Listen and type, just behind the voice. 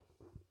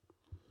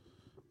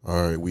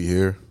All right, we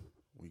here.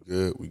 We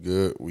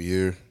good. We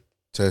here.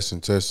 Testing.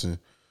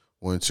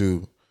 1,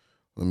 2.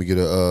 Let me get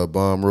a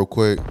bomb real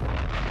quick.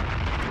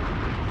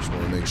 Just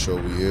want to make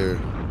sure we here.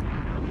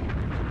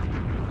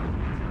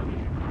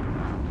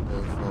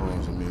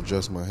 Headphones. Let me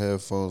adjust my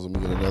headphones. Let me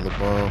get another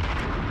bomb.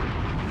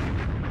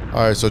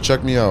 All right, so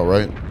check me out,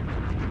 right?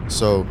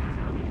 So,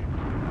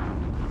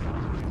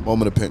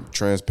 moment of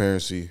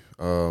transparency.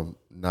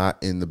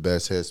 Not in the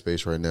best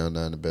headspace right now,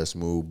 not in the best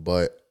mood,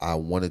 but I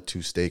wanted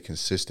to stay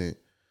consistent.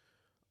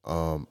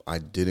 I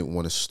didn't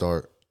want to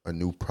start a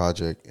new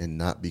project and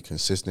not be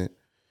consistent.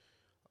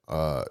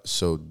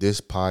 So this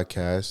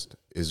podcast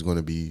is going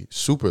to be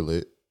super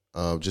lit,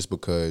 just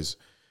because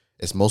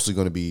it's mostly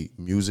going to be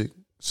music.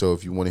 So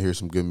if you want to hear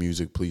some good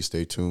music, please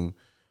stay tuned.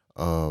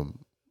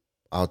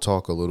 I'll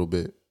talk a little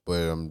bit,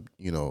 but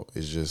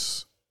it's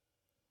just,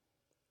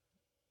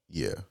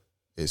 yeah,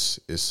 it's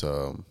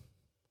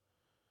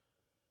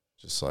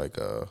just like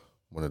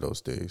one of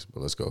those days.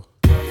 But let's go.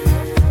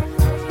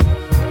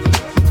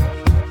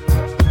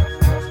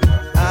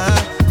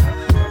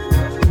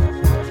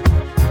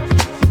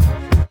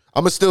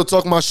 I'ma still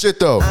talk my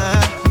shit though.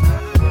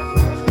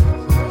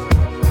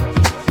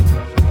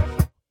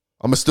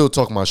 I'ma still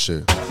talk my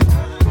shit.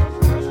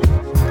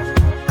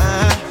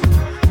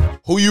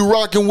 Who you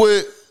rocking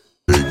with?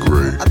 J.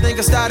 Gray. I think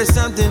I started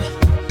something.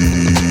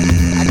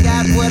 I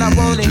got what I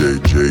wanted.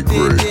 J.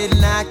 Gray.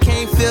 Didn't I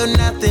can't feel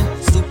nothing.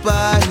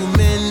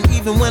 Superhuman,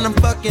 even when I'm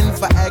fucking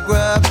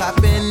Viagra,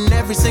 popping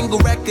every single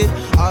record.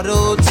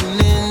 Auto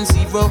tuning,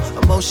 zero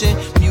emotion,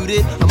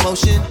 muted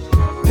emotion.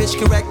 Pitch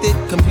corrected,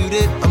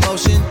 computed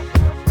emotion.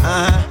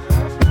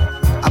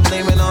 I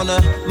blame it on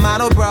a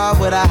model bra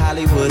with a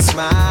Hollywood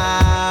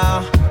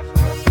smile.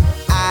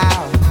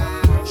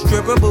 Ow.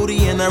 Stripper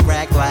booty in a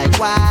rack like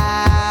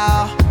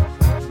wow.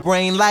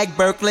 Brain like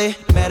Berkeley,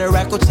 met her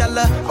at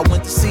Coachella. I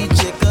went to see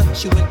Jigga,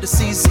 she went to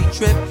see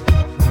Z-Trip.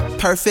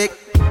 Perfect.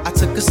 I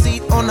took a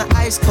seat on the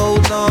ice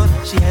cold lawn.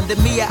 She handed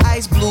me an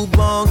ice blue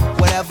bong,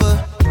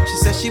 whatever. She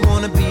said she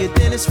wanna be a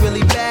dentist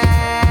really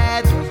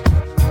bad.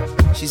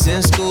 She's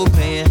in school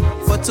paying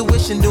for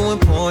tuition, doing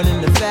porn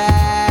in the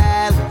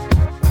valley.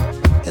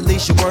 At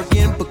least you're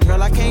working, but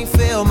girl, I can't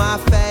feel my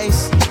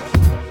face.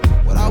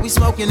 What are we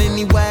smoking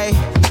anyway?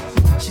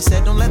 She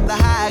said don't let the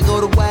high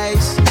go to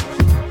waste.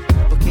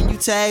 But can you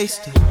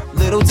taste a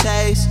little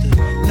taste of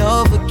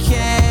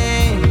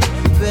Novocaine,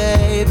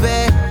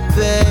 baby,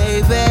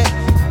 baby.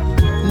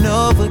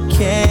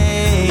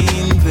 Novocaine,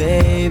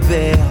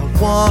 baby, I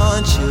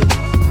want you.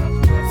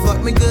 Fuck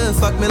me good,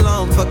 fuck me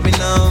long, fuck me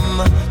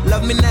numb.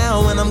 Love me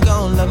now when I'm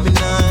gone, love me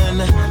none.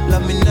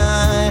 Love me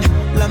none,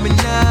 love me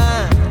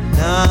none.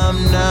 Numb,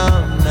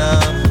 numb,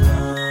 numb, numb.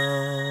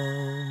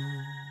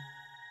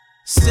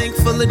 Sink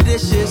full of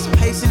dishes,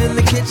 pacing in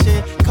the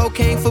kitchen.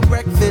 Cocaine for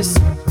breakfast.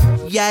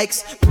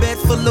 Yikes, bed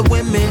full of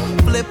women.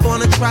 Flip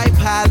on a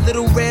tripod,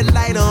 little red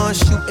light on.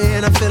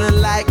 Shooting, I'm feeling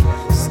like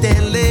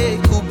Stanley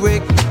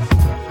Kubrick.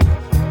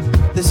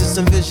 This is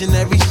some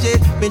visionary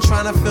shit. Been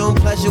trying to film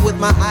pleasure with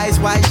my eyes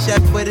wide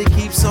shut, but it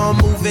keeps on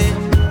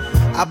moving.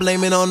 I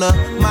blame it on the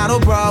model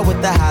bra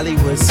with the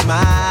Hollywood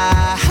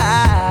smile.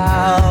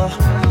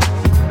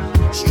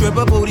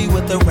 Stripper booty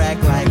with the rack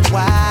like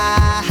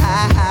wow.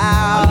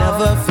 I'll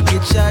never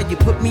forget ya. You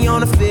put me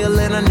on a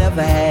feeling I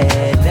never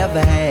had.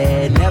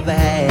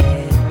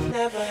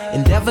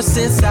 And ever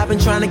since I've been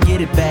trying to get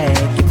it back.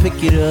 You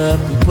pick it up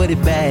and put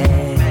it back.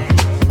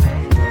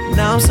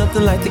 Now I'm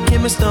something like the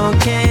chemist on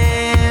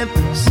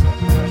campus,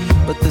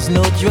 but there's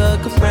no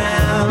drug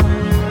around.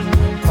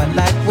 Quite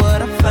like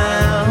what I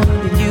found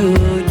in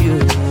you.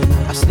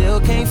 I still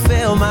can't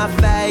feel my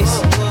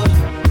face.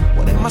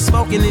 What am I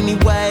smoking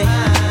anyway?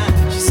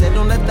 She said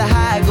don't let the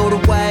high go to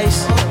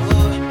waste.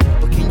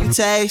 But can you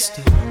taste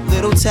a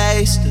little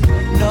taste of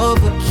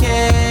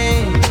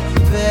Novocaine,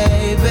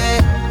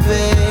 baby,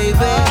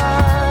 baby.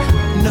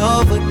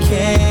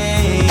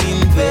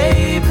 Novocaine,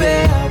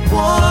 baby, I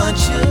want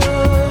you.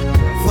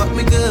 Fuck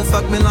me good,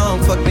 fuck me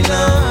long, fuck me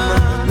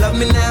numb. Love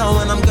me now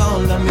when I'm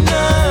gone, love me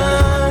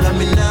none. Love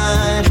me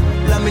none,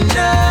 love me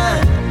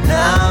none.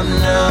 Numb,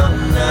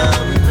 numb,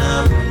 numb,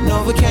 numb.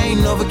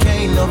 Novocaine,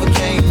 Novocaine,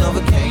 Novocaine,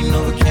 Novocaine,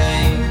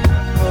 Novocaine.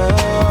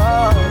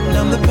 Oh,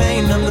 numb the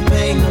pain, numb the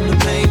pain, numb the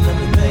pain, numb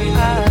the pain,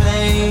 numb the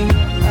pain.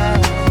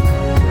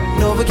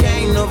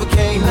 Novocaine,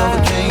 Novocaine,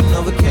 Novocaine,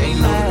 Novocaine,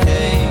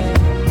 Novocaine.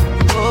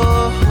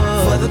 Oh,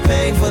 for the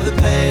pain, for the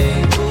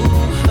pain.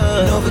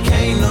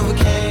 Novocaine,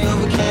 Novocaine,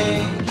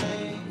 Novocaine.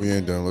 We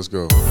ain't done. Let's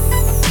go.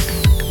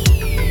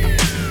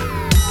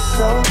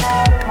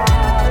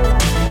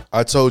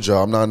 I told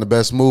y'all I'm not in the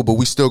best mood, but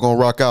we still gonna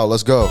rock out.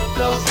 Let's go.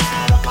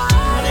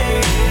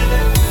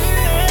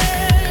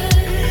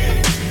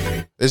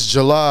 It's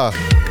July.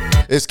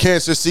 It's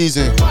cancer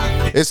season.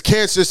 It's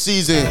cancer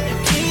season.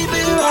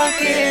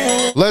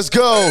 Let's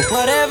go.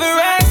 Whatever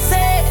I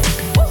say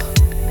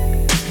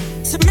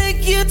to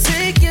make you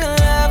take your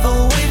love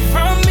away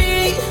from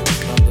me,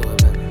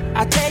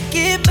 I take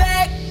it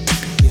back.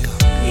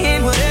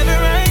 And whatever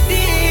I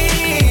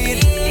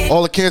did,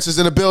 all the cancers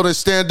in the building,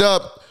 stand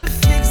up.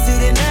 Fix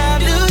it and I'll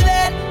do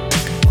that.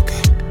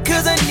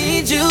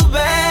 need you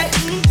back.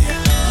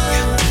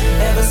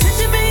 Ever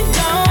since you been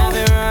gone, I've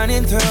been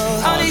running through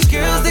all these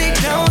girls, they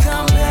don't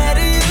compare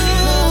to you.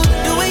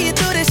 The way you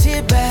do this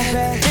shit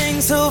back,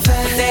 things so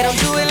fast, but they don't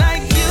do it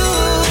like you.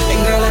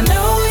 And girl, I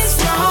know it's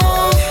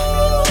wrong,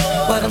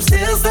 but I'm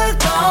still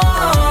stuck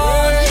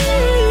on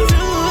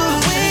the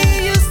way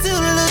you used to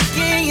look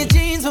in your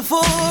jeans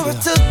before I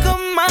took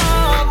them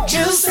off.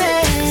 You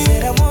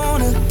said I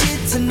wanna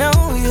get to know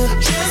you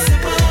just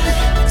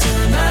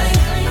tonight.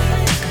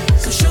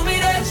 So show me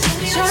that,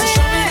 show me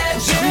that,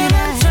 girl,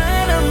 I'm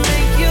trying to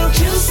make you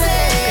juicy.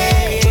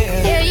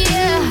 Yeah,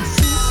 yeah.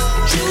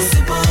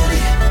 Juicy booty,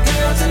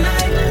 girl,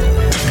 tonight.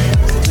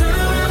 Turn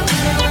around,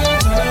 turn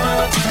around, turn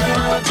around, turn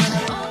around.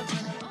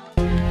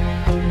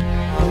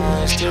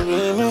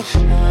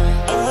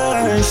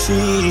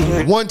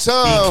 One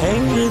time.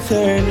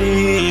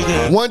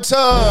 One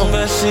time.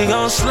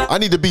 I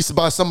need to be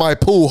by somebody's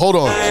pool. Hold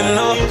on.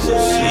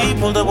 She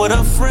pulled up with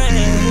a friend.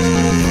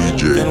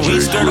 Then we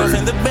stirred up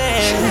in the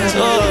bed.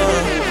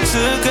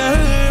 Took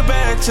her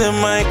back to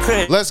my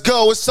crib. Let's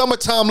go. It's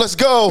summertime. Let's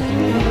go.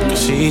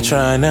 She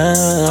tryna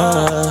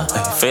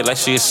feel like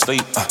she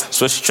asleep.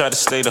 So she tried to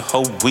stay the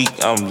whole week.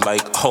 I'm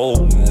like,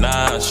 oh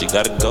nah, she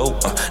gotta go.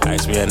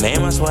 Ask me her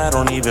name, I swear I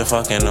don't even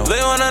fucking know.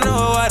 They wanna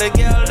know why the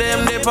girl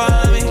them dip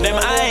on me. Them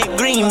I ain't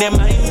green, them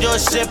I ain't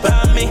just sip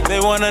on me. They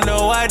wanna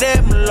know why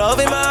them love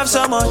him off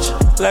so much.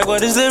 Like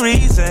what is the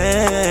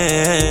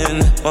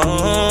reason?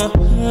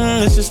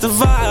 It's just the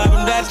vibe,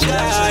 I'm that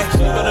guy. She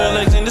put her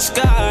legs in the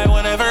sky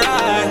whenever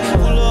I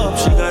pull up.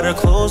 She got her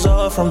clothes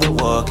off from the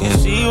walk and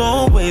she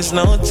won't waste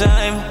no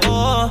time.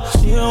 Oh,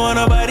 she don't want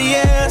nobody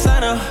else, I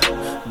know.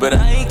 But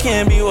I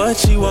can't be what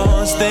she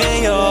wants.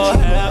 They all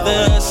have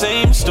the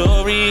same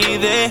story.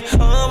 They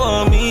all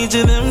want me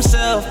to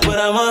themselves, but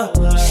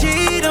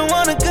she don't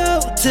wanna go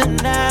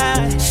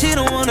tonight. She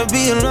don't wanna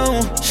be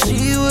alone.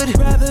 She would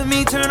rather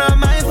me turn on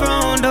my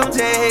phone. Don't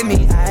take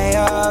me high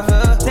off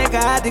her. Take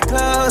out the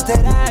clothes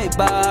that I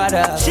bought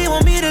her. She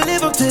want me to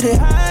live up to the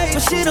hype,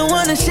 but she don't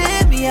wanna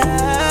share me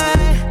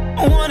high.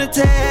 I wanna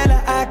tell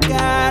her I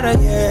got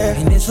her, yeah.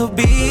 And this'll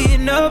be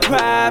no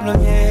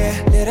problem,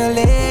 yeah.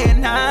 Literally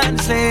and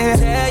honestly,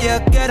 tell you,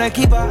 gotta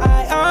keep her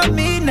eye on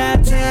me,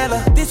 not tell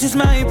her this is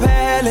my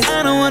palace.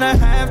 I don't wanna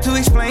have to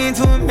explain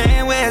to a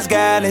man where it's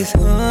godless.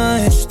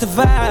 It's just the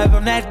vibe,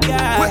 I'm that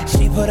guy.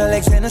 She put her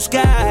legs in the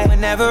sky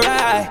whenever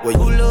I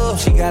pull up.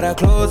 She got her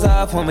clothes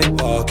off when we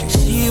walking.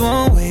 She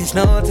won't waste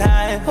no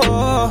time.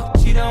 Oh,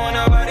 she don't want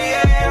nobody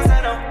else,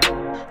 I know.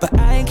 But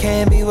I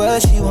can't be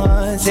what she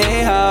wants.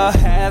 They all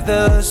have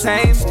the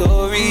same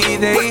story.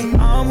 They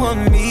all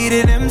want me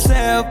to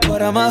themselves,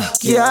 but I'm a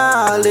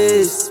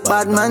careless,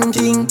 bad man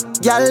thing.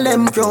 Y'all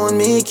them crown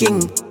me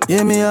king.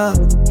 Yeah, me a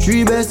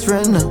 3 best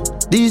friend.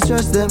 These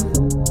trust them.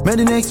 May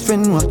the next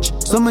friend watch.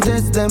 Some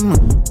test them.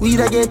 We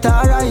da get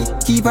alright.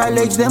 Keep our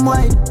legs them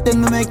wide.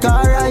 Then we make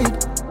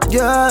alright.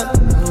 Yeah,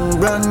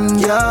 run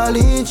y'all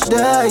each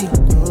day.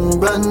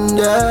 Run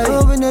day.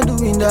 Oh, when you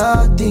doing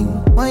that thing.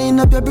 Wind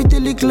up your pretty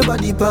little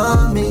body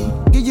for me.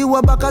 Give you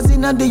a back as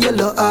in the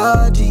yellow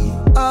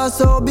RG.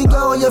 Also big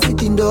how you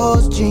fit in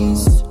those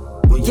jeans.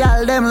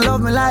 Y'all them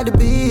love me like the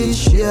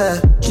beach,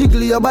 yeah.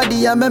 Jiggle your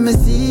body and make me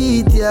see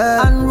it,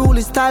 yeah.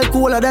 Unruly style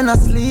cooler than a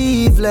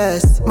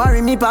sleeveless.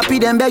 Marry me, papi,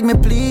 then beg me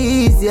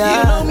please, yeah.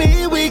 You know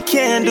me, we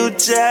can't do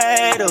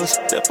titles.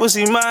 That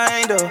pussy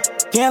mine though.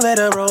 Can't let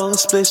her roll,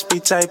 split be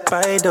type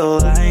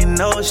idol. I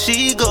know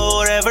she go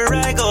wherever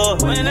I go.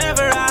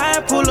 Whenever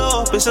I pull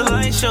up, it's a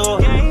light show.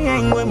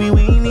 Gang with me,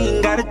 we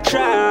ain't gotta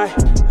try.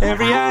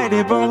 Every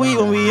idea, but we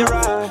gon' be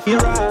arrive.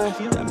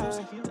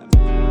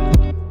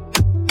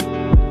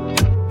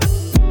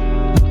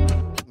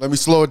 Let me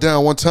slow it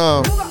down one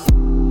time.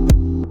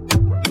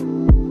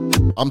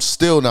 I'm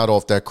still not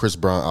off that Chris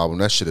Brown album.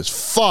 That shit is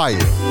fire.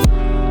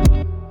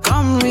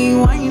 Come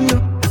rewind,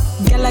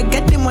 girl, I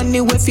get the money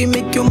if you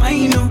make you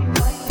mine,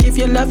 if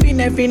you're loving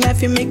every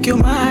night, you make you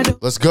mad.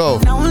 Let's go.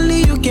 Not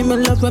only you give me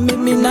love, but make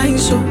me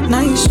nice,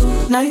 nice.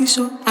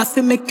 I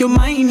feel make you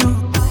mine,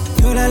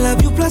 Girl, I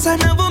love you, plus I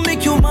never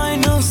make you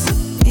minus.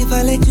 If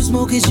I let you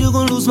smoke it, you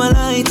gon' lose my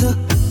lighter.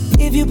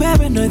 If you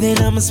paranoid, then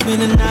I'ma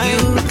spend the night.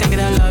 You can get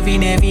a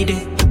loving every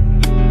day.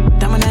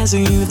 Diamond eyes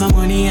on you, with my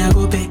money I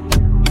go pay.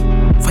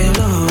 For your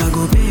love I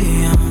go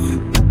pay.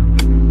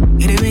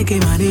 It ain't making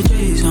my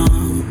DJs I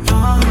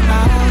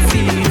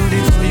feel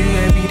it for you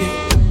every day.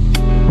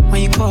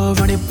 When you call,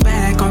 run it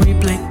back on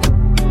replay.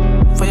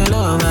 For your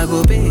love I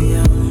go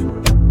pay.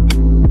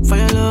 For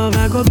your love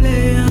I go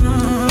play.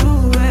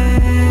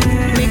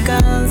 Make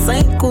a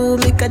psycho,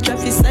 make a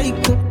traffic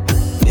psycho.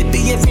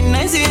 Baby, every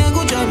night you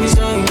go drive me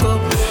psycho.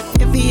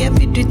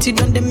 Every duty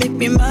done they make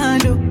me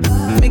mad.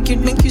 Make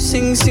you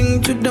sing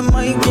to the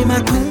mic.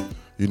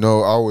 You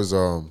know,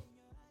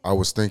 I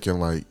was thinking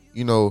like,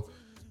 you know,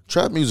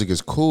 trap music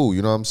is cool.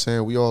 You know what I'm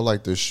saying? We all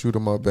like to shoot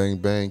 'em up, bang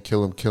bang,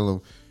 kill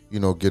 'em.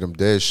 get them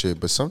dead shit.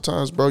 But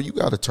sometimes, bro, you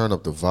gotta turn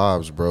up the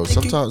vibes, bro.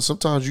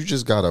 Sometimes you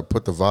just gotta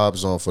put the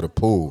vibes on for the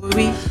pool.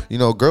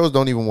 Girls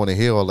don't even want to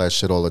hear all that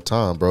shit all the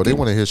time, bro. They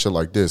want to hear shit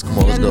like this. Come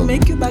on, let's go.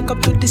 Make you back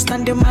up to the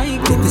standing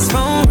mic. If his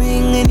phone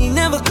ring and he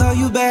never call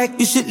you back,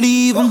 you should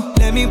leave him.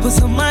 Let me put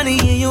some money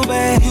in your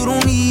bag. You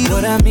don't need him.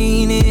 What I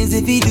mean is,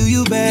 if he do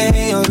you bad,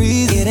 give me a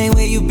reason. It ain't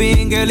where you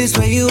been, girl, it's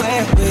where you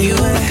at. Where you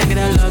at? Take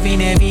that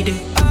loving every day.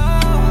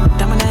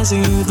 Time and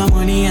dancing with the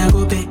money I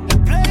go pay.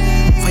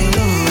 For your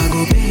love I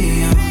go pay.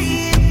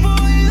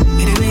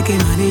 It ain't making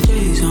money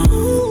chase on.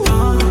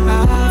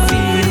 I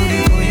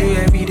feel for you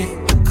every day.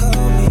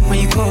 When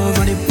you call,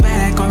 run it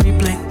back on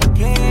replay.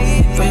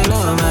 For your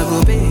love I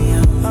go pay.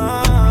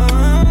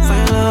 For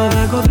your love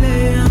I go play.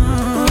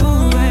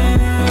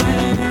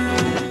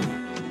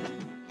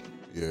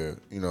 Yeah,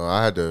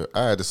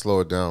 I had to slow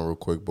it down real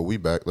quick, but we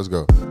back. Let's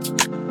go.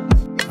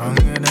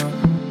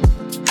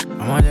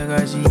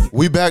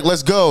 We back.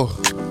 Let's go.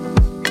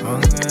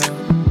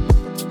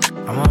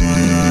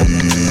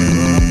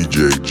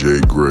 DJ J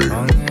Gray.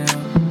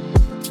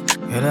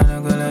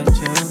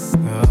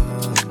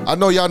 I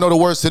know y'all know the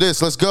words to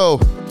this. Let's go.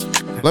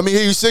 Let me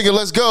hear you sing it.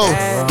 Let's go.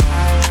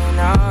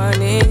 I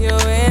need you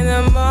in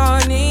the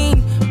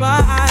morning,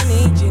 but I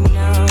need you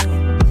now.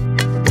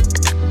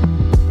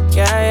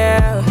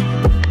 Yeah.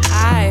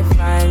 I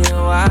find you,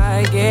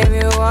 I give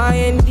you all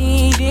you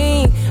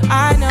needing.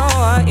 I know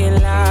what you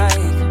like.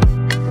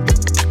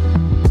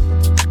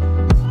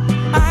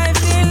 I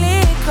feel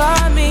it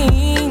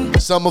coming.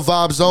 Summer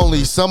vibes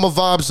only. Summer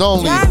vibes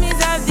only. Time is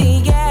of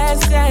the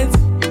essence.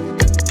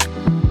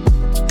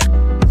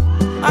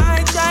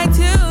 I try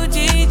to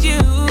teach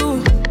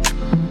you,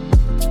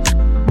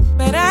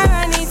 but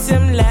I need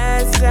some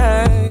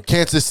lessons.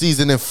 Cancer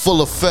season in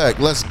full effect.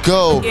 Let's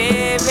go.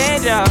 Give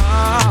it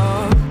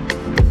all.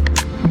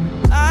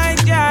 I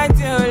try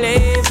to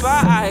live,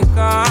 but I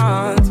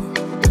can't.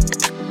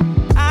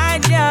 I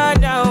don't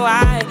know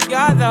why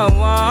you're the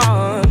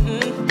one.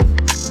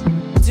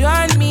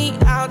 Turn me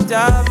out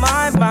of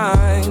my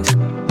mind.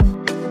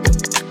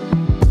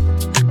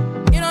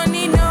 You don't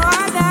need no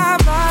other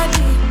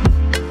body.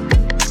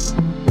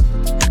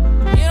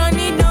 You don't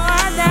need no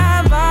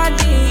other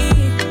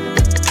body.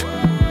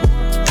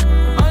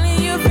 Only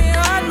you feel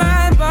on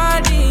my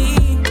body.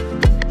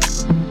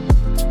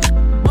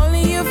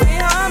 Only you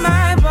feel on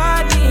my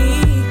body.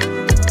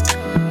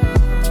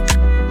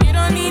 You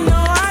don't need no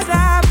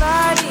other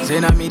body. Say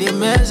now me they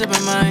mess up my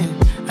mind,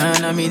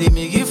 and now me they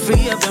make you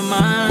free up your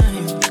mind.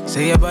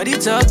 Say your body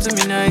talk to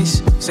me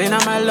nice. Say now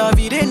my love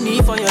you didn't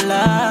need for your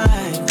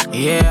life.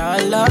 Yeah,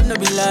 our love no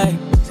be lie.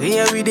 Say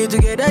yeah we did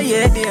together,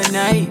 yeah, day and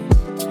night.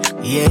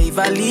 Yeah, if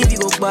I leave you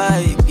go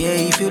by. Yeah,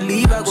 if you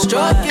leave I go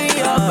stroking by.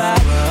 Your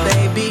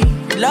body, baby.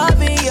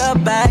 Loving your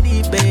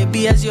body,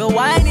 baby. As you're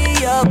whining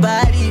your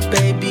body,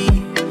 baby.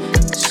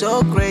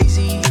 So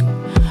crazy.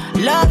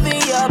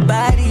 Loving your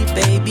body,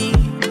 baby.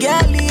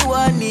 Girl, you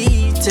want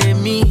need to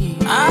me.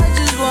 I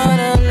just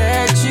wanna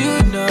let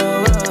you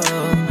know.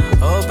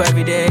 Hope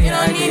every day you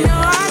don't need no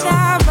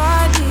other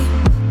body.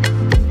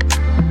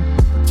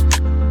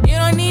 You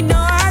don't need no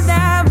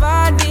other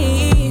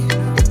body.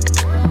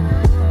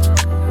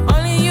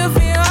 Only you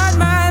feel on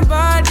my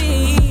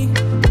body.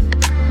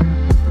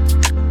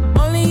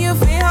 Only you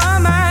feel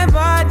on my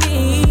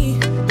body.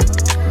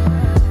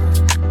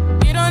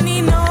 You don't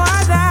need no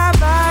other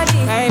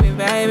body.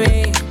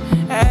 Baby,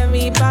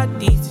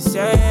 everybody's the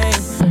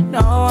same.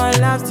 No one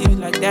loves you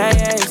like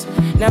this.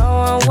 No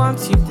one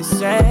wants you the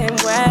same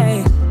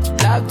way.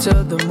 Love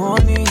till the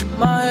morning.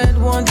 My head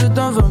wants to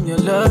turn from your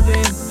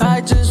loving.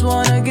 I just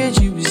wanna get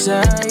you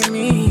beside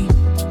me.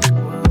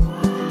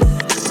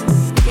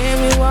 Give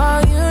me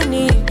all you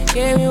need.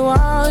 Give me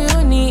all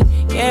you need.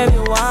 Give me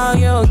all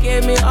you.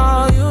 Give me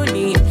all you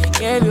need.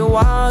 Give you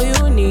all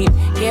you need.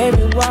 Give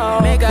me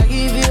all. Make I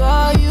give you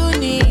all you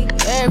need.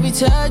 Every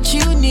touch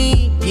you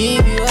need.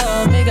 Give you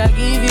all. Make I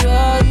give you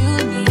all you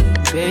need,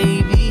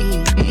 baby.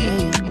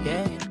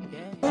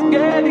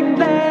 Getting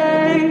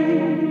late.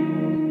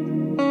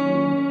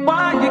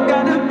 Why you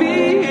gotta be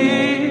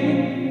here?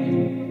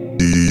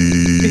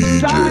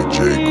 DJ J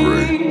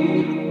Gray.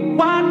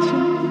 What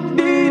you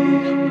need,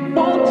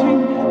 want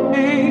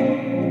me.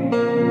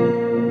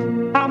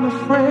 I'm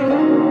afraid.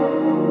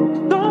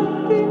 Don't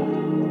be.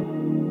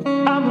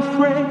 I'm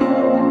afraid.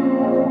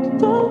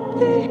 Don't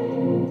be.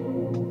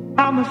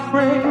 I'm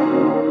afraid.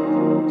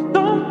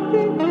 Don't be.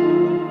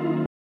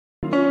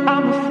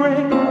 I'm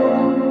afraid.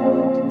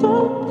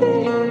 Don't be.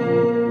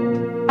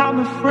 I'm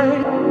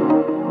afraid.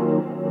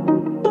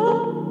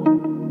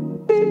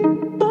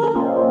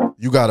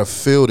 You gotta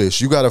feel this.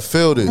 You gotta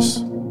feel this.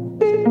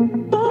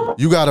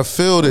 You gotta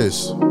feel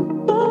this.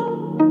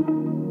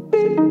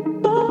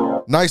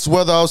 Nice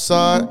weather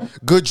outside.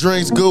 Good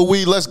drinks, good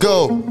weed. Let's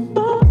go.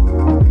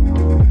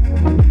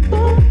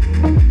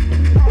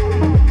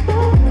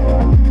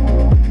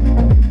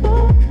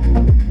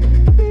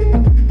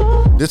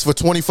 This for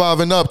 25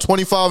 and up.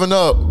 25 and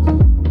up.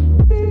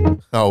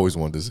 I always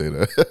wanted to say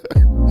that.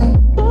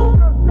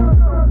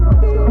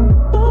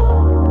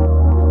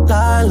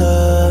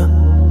 Lila,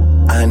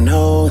 I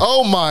know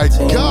Oh my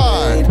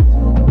God.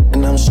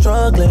 And I'm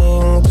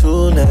struggling to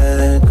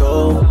let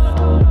go.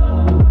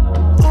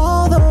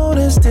 Although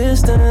there's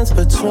distance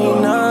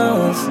between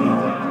us,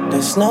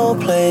 there's no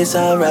place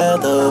I'd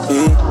rather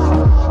be.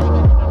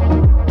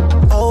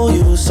 Owe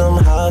you some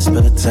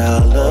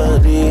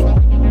hospitality,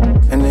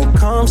 and it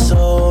comes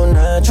so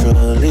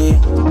naturally.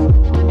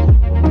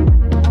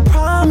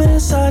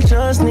 Promise I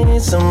just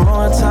need some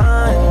more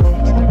time.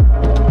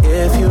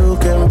 If you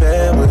can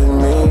bear with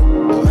me.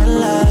 When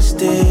last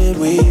did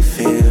we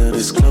feel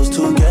this close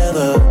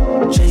together?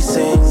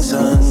 Chasing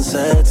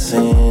sunsets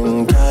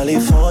in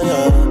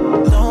California.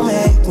 Don't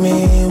make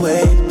me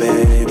wait,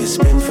 baby, it's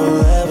been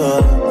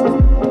forever.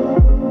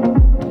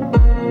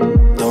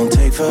 Don't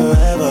take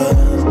forever.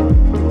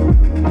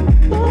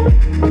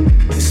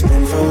 It's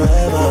been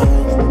forever.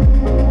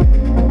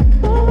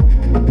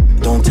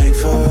 Don't take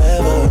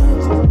forever.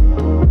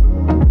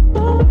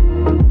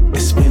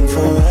 It's been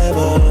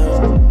forever.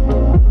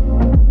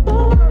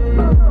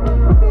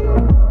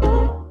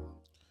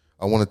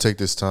 I want to take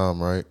this time,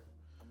 right,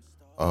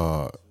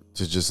 to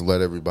just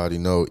let everybody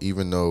know,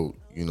 even though,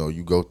 you know,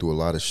 you go through a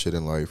lot of shit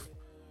in life,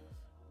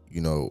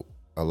 you know,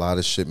 a lot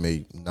of shit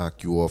may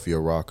knock you off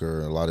your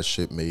rocker, a lot of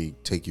shit may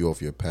take you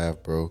off your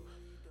path, bro.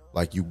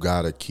 Like, you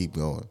gotta keep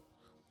going.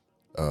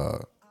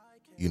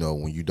 You know,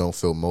 when you don't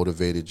feel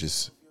motivated,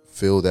 just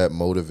feel that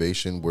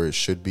motivation where it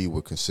should be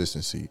with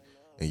consistency,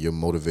 and your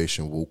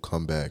motivation will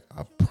come back.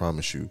 I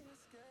promise you.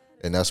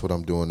 And that's what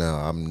I'm doing now.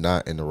 I'm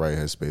not in the right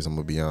headspace. I'm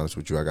going to be honest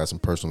with you. I got some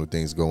personal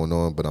things going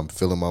on, but I'm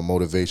feeling my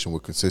motivation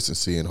with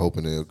consistency and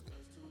hoping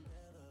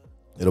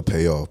it'll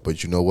pay off.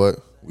 But you know what?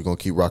 We're going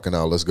to keep rocking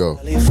out. Let's go.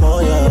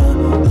 California,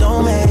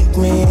 don't make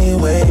me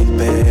wait,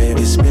 baby.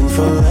 It's been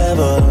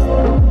forever.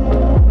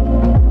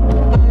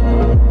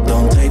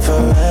 Don't take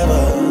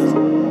forever.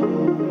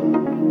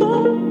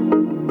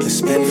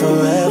 It's been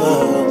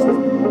forever.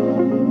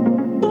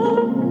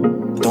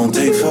 Don't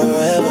take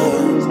forever.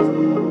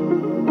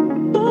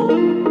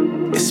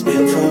 It's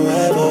been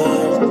forever.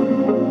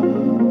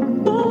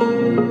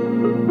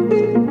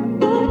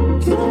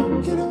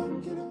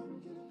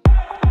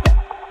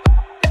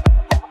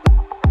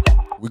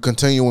 We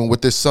continuing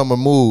with this summer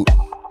mood.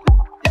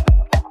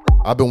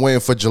 I've been waiting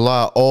for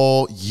July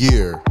all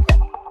year.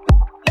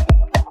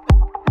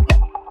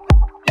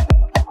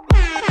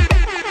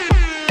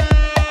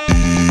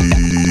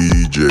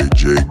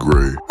 DJ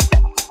Gray.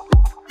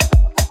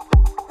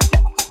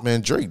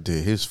 Man, Drake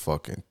did his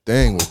fucking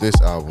thing with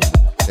this album.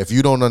 If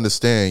you don't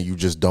understand, you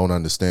just don't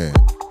understand.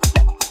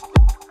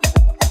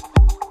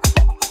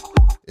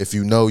 If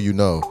you know, you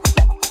know.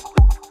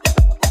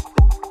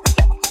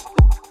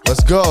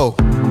 Let's go.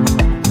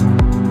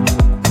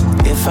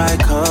 If I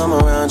come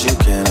around you,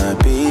 can I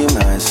be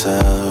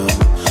myself?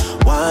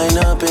 Wind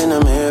up in the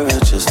mirror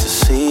just to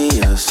see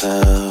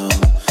yourself.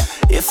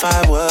 If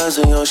I was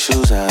in your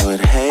shoes, I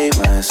would hate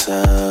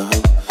myself.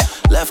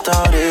 Left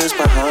all this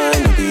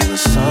behind to be with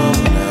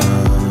someone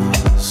else.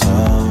 So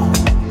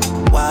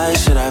why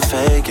should I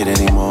fake it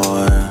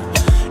anymore?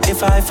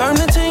 If I found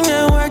the thing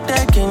that worked,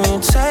 that can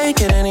you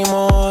take it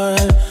anymore?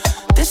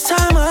 This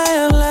time I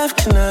have left,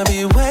 can I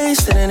be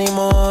wasted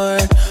anymore?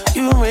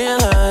 You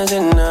realize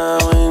it now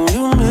when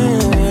you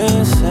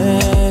miss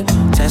it.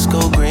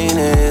 Tesco green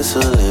is a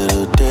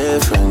little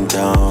different,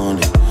 don't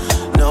it?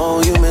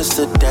 No, you missed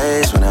the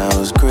days when I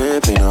was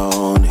gripping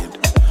on it.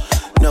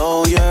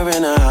 No, you're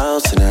in a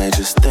house tonight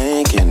just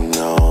thinking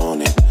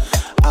on it.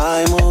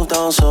 I moved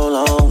on so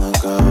long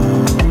ago.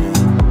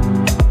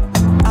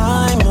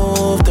 I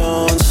moved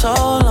on so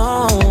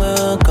long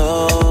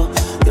ago.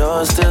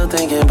 You're still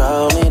thinking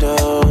about me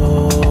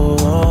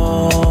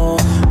though.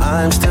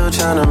 I'm still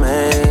trying to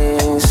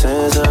make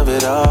sense of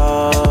it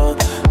all.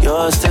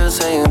 You're still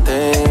saying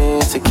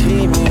things to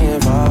keep me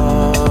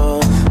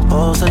involved.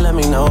 Supposed to let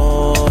me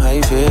know how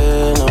you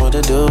feel, know what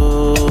to do.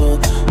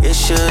 It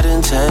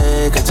shouldn't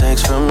take a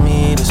text from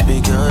me to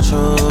speak your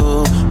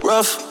truth.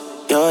 Rough,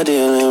 you're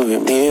dealing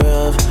with me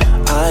rough.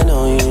 I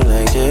know you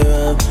like it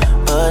rough,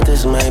 but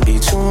this might be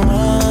too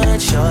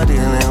much. You're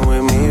dealing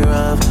with me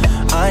rough.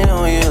 I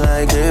know you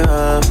like it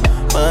rough,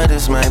 but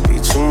this might be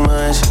too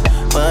much.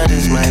 But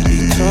this might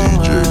be too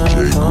much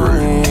for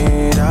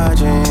me.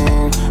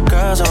 Dodging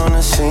girls on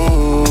the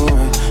scene,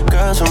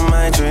 girls from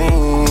my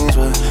dreams,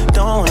 but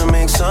don't wanna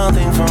make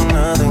something from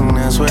nothing.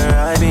 That's where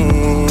I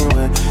been.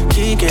 But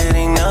keep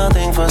getting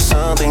nothing for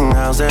something.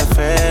 How's that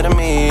fair to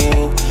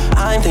me?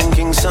 I'm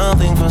thinking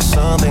something for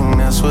something.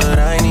 That's what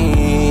I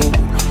need.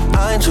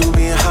 I'm too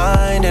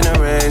behind in a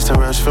race to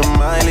rush for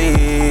my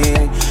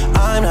lead.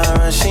 I'm not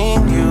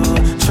rushing you,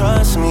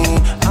 trust me.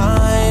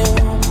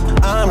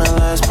 I'm the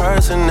last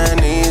person that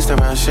needs to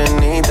rush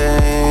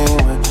anything.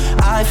 But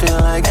I feel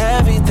like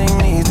everything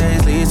these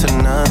days leads to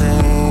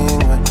nothing.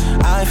 But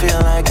I feel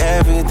like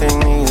everything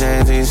these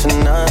days leads to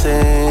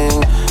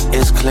nothing.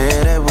 It's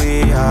clear that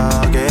we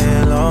all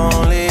get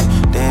lonely.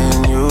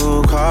 Then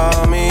you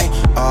call me.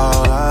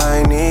 All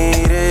I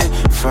needed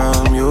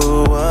from you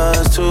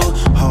was to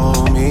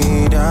hold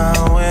me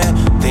down when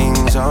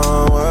things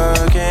aren't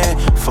working.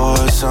 For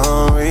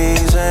some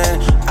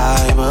reason,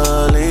 I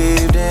believe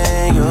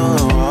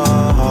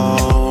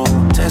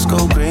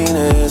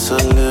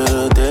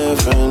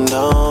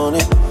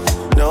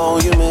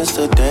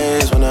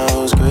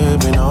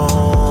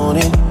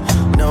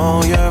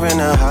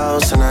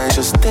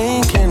just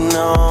thinking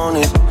on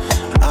it.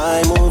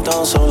 I moved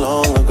on so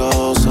long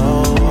ago, so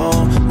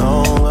long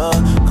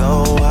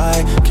ago.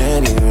 I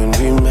can't even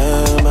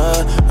remember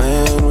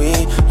when we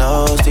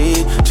lost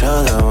each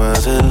other.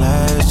 Was it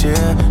last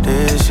year,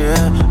 this year,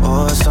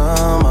 or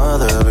some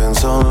other? Been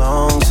so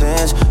long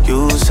since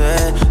you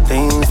said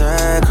things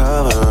that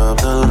cover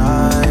up the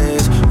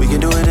lies. We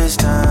can do it this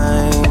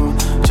time,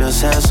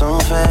 just have some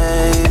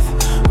faith.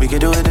 We can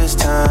do it this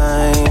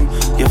time,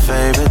 your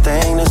favorite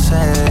thing to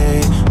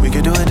say. We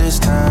can do it this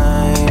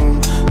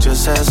time,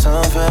 just have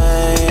some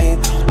faith.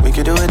 We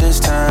can do it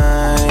this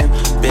time.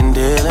 Been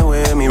dealing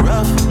with me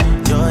rough,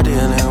 you're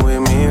dealing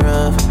with me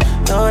rough.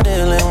 You're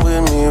dealing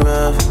with me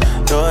rough,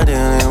 you're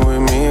dealing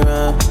with me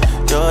rough.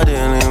 You're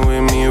dealing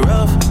with me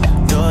rough,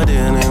 you're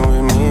dealing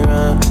with me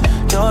rough.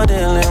 You're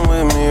dealing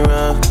with me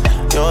rough,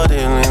 you're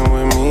dealing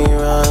with me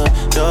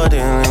rough. You're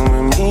dealing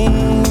with me.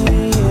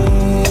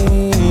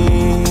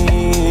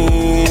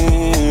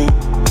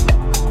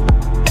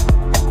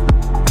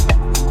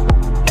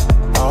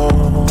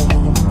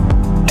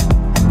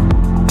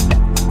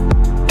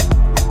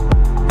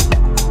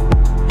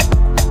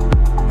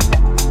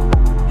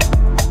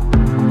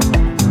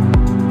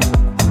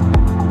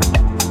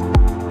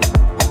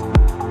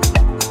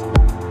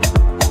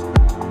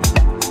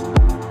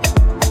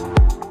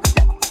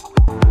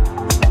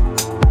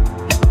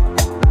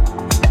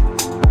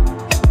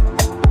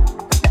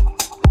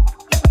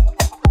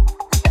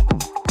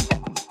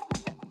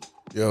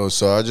 Yo,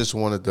 so I just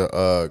wanted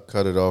to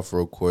cut it off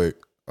real quick.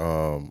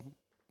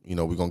 You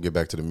know, we're going to get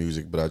back to the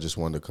music, but I just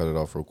wanted to cut it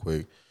off real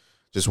quick.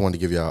 Just wanted to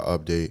give y'all an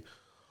update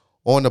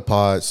on the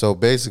pod. So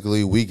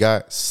basically, we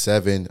got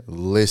 7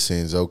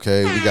 listens,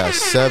 okay? We got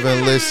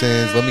 7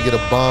 listens. Let me get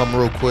a bomb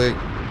real quick.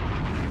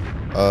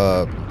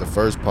 The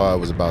first pod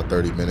was about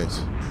 30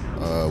 minutes.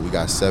 We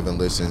got 7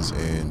 listens,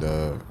 and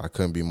I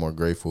couldn't be more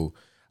grateful.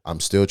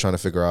 I'm still trying to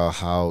figure out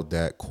how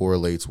that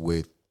correlates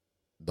with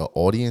the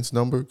audience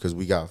number, because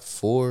we got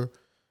 4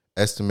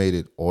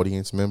 estimated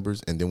audience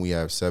members, and then we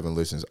have 7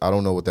 listens. I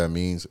don't know what that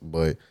means,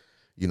 but,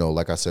 you know,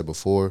 like I said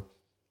before,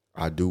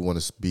 I do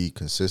want to be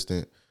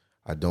consistent.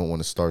 I don't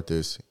want to start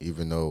this,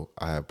 even though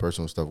I have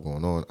personal stuff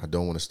going on. I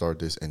don't want to start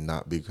this and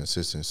not be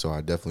consistent. So I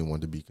definitely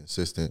want to be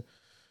consistent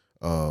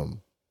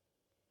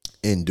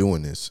in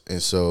doing this.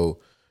 And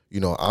so, you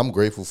know, I'm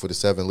grateful for the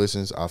 7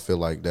 listens. I feel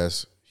like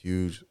that's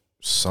huge.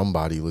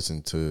 Somebody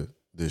listened to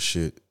this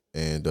shit,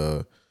 and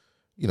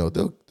you know,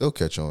 they'll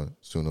catch on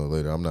sooner or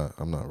later. I'm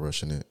not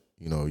rushing it.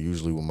 You know,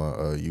 usually with my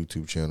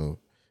YouTube channel,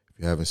 if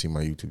you haven't seen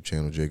my YouTube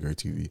channel, J Gray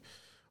TV,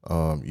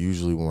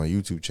 usually with my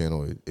YouTube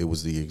channel, it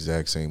was the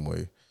exact same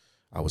way.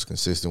 I was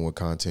consistent with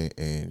content,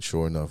 and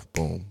sure enough,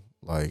 boom,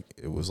 like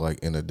it was like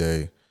in a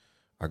day,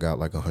 I got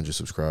like 100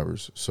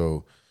 subscribers.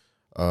 So,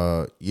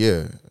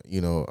 yeah,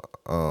 you know,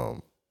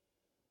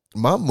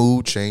 my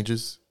mood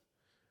changes.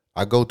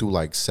 I go through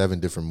like 7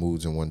 different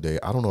moods in one day.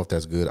 I don't know if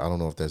that's good. I don't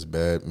know if that's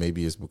bad.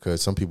 Maybe it's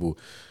because some people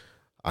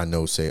I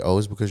know say, oh,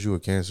 it's because you're a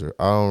Cancer.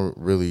 I don't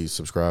really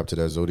subscribe to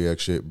that zodiac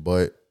shit,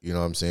 but you know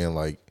what I'm saying?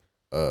 Like,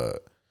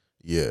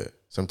 yeah,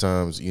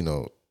 sometimes, you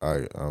know,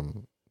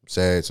 I'm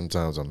sad.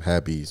 Sometimes I'm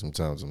happy.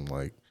 Sometimes I'm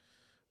like,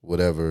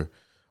 whatever.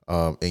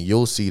 And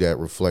you'll see that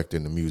reflect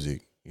in the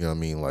music. You know what I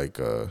mean? Like,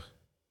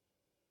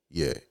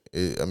 yeah,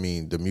 I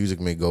mean, the music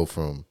may go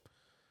from,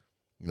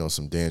 you know,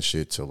 some dance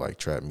shit to like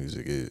trap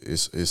music.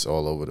 It's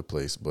all over the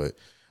place, but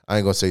I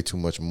ain't gonna say too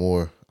much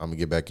more. I'm gonna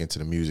get back into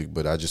the music,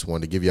 but I just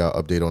wanted to give y'all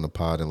an update on the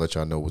pod and let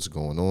y'all know what's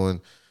going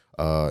on.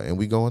 And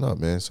we going up,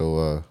 man.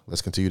 So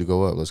let's continue to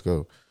go up. Let's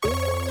go.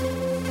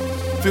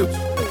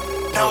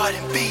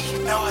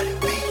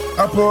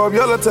 I pour up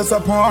yellow test, I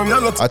pour up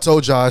yellow test. I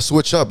told y'all,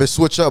 switch up. It's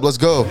switch up. Let's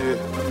go.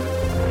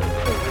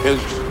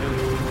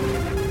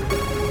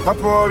 I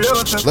pour up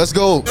yellow test. Let's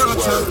go.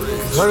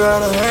 I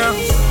got a ham.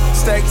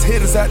 Stacks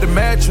hit us out the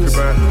mattress.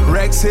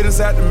 Racks hit us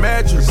out the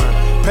mattress.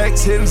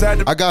 Packs hit us out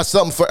the. I got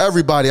something for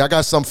everybody.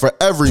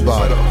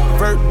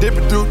 Vert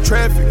dipping through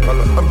traffic.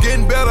 I'm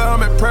getting better,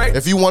 I'm at practice.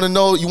 If you want to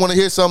know, you want to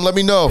hear something, let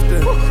me know.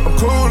 I'm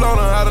cool on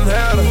her, I done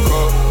had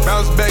her.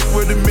 Bounce back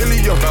with a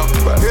million.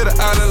 Hit her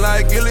out of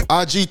like Gilly.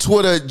 IG,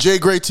 Twitter, J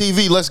Gray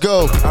TV. Let's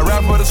go. I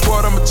rap for the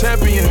squad, I'm a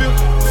champion.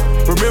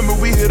 Remember,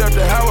 we hit up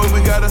the Howard,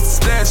 we got a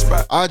stash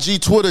spot.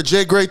 IG, Twitter,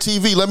 J Gray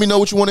TV. Let me know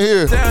what you want to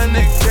hear. Down,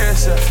 nigga,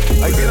 cash out.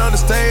 I get on the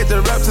stage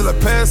and rap till I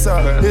pass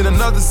out. Hit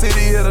another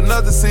city, I'm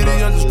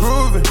just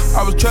grooving.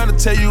 I was trying to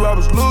tell you I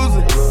was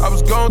losing. I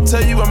was gonna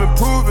tell you I'm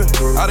improving.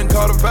 I done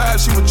caught a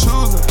vibe, she was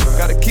choosing.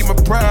 Gotta keep my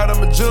pride,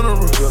 I'm a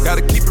general.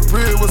 Gotta keep it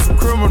real with some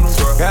criminals.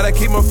 Gotta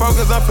keep my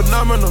focus, I'm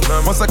phenomenal.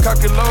 Once I cock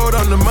and load,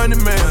 I'm the money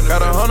man.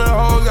 Got 100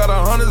 hoes, got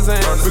 100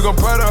 zans. We gon'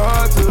 party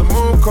hard till the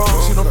moon comes.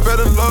 She done fell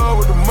in love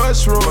with the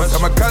mushrooms.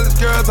 Got my college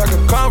girls like a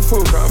kung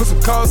fu. Put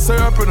some cold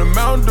syrup in a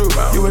Mountain Dew.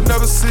 You would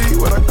never see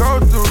what I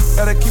go through.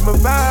 Gotta keep my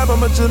vibe,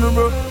 I'm a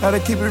general. Gotta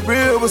keep it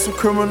real with some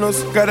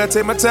criminals. Gotta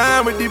take my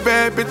time with these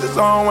bad bitches.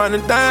 I don't wanna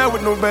die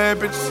with no bad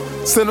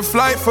bitches. Send a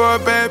flight for a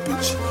bad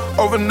bitch.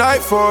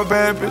 Overnight for a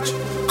bad bitch.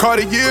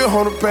 Cartier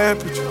on a bad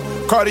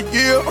bitch.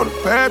 Cartier on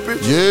a bad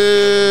bitch.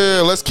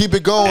 Yeah, let's keep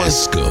it going.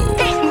 Let's go.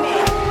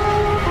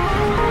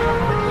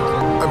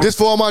 This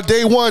for all my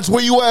day ones.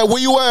 Where you at? Where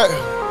you at?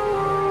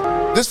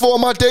 This for all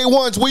my day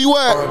ones. Where you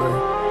at?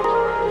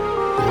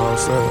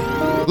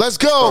 Let's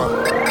go.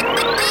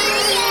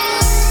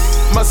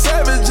 My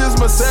savages,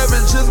 my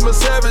savages, my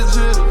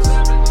savages.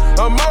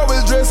 I'm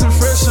always dressing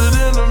fresher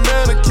than a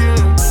mannequin.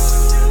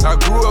 I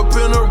grew up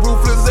in a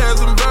ruthless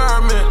ass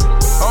environment.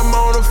 I'm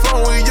on the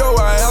phone with yo,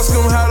 I ask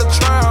him how the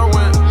trial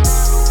went.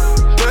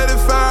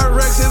 35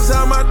 racks, that's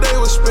how my day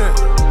was spent.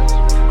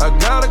 I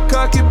got a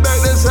cocky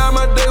back, that's how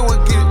my day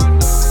would get.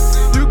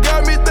 You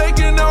got me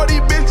thinking all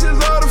these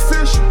bitches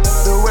artificial.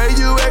 The way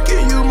you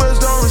acting, you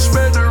must don't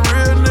respect the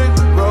real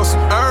nigga. Roll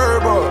some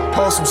herb up,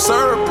 pour some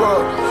syrup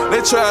up. They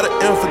try to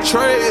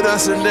infiltrate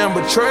us and then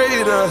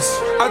betrayed us.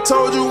 I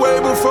told you way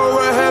before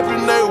what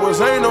happened, they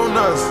was ain't on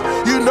us.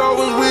 You know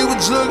when we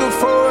was looking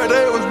for it,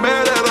 they was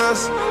mad at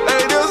us.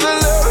 Hey, there's a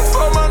letter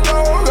for my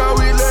dog. How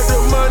we let the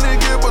money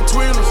get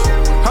between us?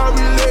 How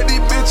we let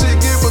these bitches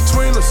get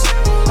between us?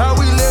 How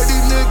we let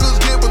these niggas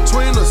get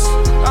between us?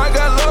 I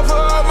got love for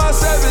all my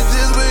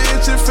savages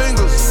with itching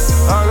fingers.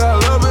 I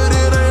got love, but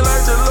it ain't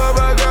like the love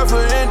I got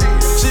for Indy.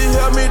 She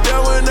held me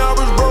down when I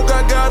was broke,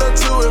 I got her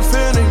to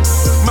infinity.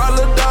 My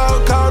little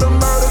dog called a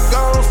murder,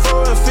 gone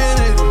for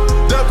infinity.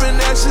 Dumping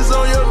ashes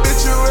on your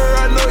obituary,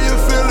 I know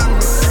you're feeling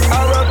me.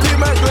 R.I.P.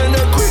 my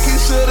granddad quick, he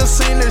should've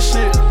seen this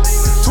shit.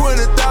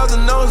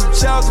 20,000 on some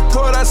child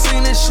support, I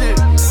seen this shit.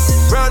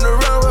 Round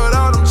around with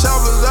all them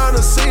choppers, I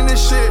done seen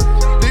this shit.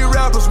 These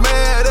rappers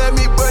mad at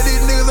me, but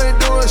these niggas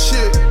ain't doing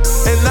shit.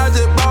 And I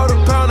just bought a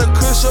pound of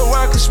kush so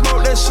I can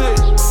smoke that shit.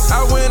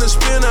 I went and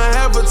spent a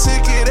half a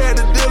ticket at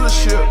the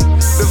dealership.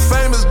 The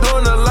fame is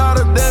doing a lot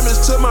of damage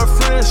to my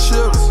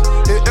friendships.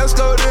 If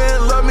Esco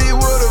didn't love me,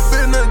 would've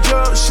been a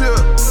jump ship.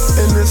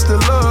 And it's the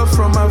love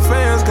from my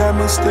fans got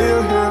me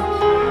still here.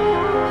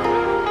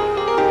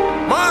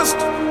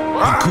 Monster!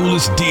 The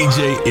coolest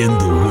DJ in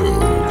the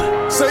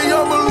world. Say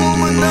I'm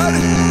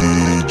Illuminati.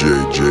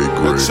 DJ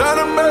Gray.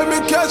 Tryna make me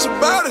catch a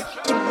body.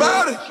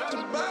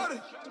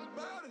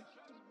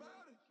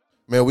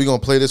 Man, we gonna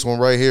play this one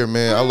right here,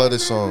 man. I love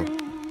this song.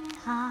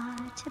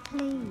 Hard to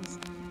please.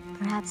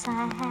 Perhaps I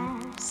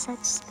have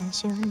such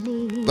special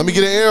needs. Let me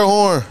get an air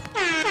horn.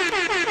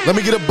 Let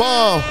me get a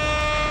bomb.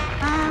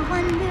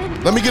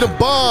 Let me get a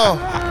bomb.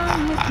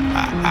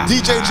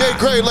 DJ J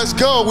Gray, let's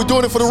go. We're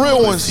doing it for the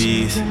real ones.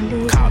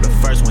 Called the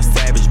first one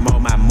Savage,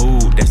 mold my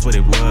mood, that's what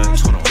it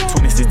was.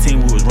 2016,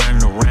 we was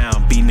running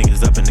around, beat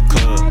niggas up in the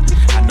club.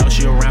 I know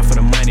she around for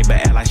the money,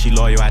 but act like she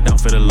loyal, I don't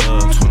feel the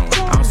love.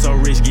 I'm so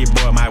rich, get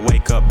bored, might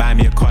wake up, buy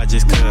me a car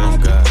just cuz.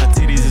 Her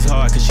titties is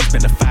hard, cause she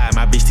spent the 5,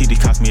 my bitch titties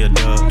cost me a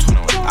dub.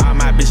 All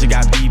my bitches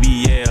got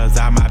BBLs,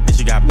 all my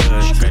bitches got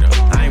buzz.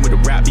 I ain't with the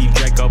rap beef,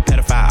 Draco,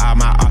 pedophile, all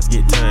my arts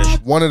get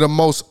touched. One of the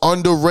most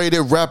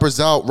underrated rappers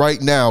out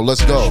right now.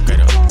 Let's go.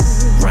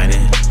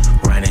 Running.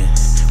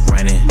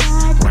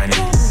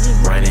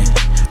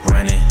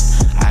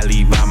 I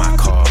leave all my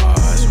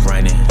cars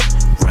running.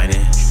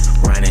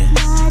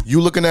 You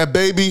looking at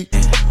baby?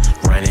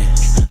 Running.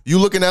 You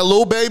looking at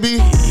Lil Baby?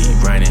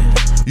 Running.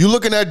 You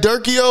looking at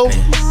Durkio?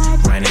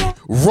 Running.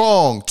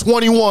 Wrong.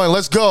 21.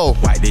 Let's go.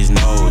 Wipe this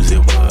nose, it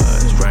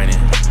was running.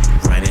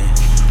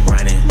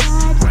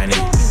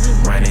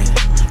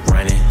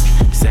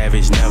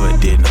 Savage never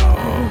did no.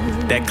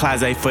 That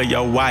closet for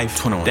your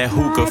wife, that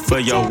hookah for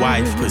your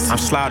wife. I'm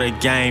slaughter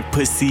gang,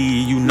 pussy,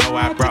 you know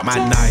I brought my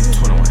knife.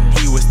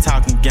 He was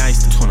talking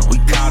gangster, we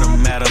caught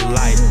him at a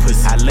light.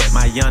 I let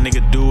my young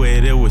nigga do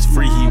it, it was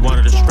free, he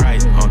wanted a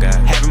strike. Oh God.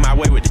 Having my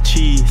way with the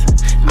cheese,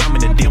 I'm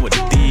in the den with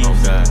the thieves. Oh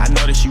God. I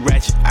know that she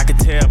ratchet, I could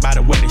tell by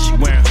the way that she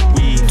wearing her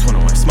weave.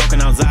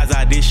 Smoking on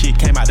Zaza, this shit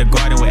came out the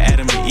garden with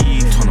Adam and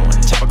Eve.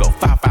 Chopper go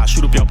 5-5,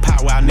 shoot up your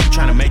pot while nigga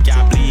tryna make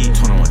y'all bleed.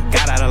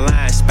 Got out of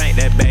line, spanked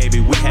that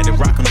baby, we had to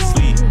rock on the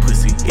sleeve.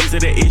 Pussy, is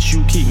it an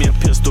issue? Keep me a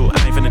pistol,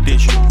 I ain't finna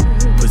dish you.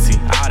 Pussy,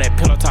 all that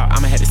pillow talk,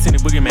 I'ma have to send a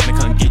boogeyman to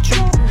come get you.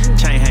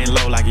 Chain hang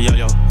low like a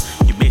yo-yo,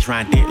 your bitch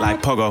ride dick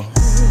like pogo.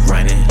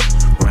 Running.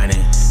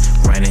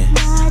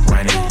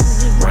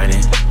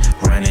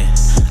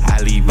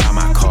 I leave all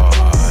my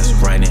cars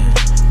running.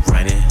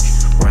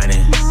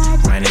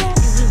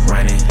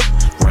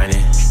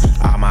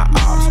 All my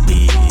ops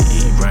be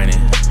running.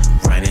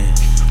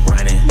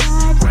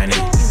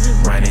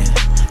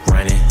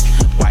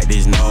 Wipe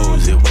this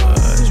nose, it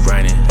was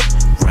running.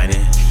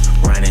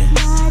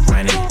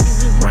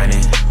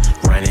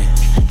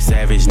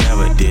 Savage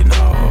never did no.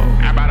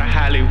 I bought a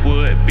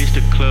Hollywood, bitch,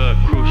 the club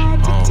crucial.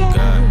 Oh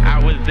God.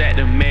 I was at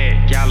the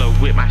Met Gala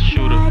with my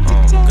shooter.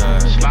 Oh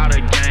God.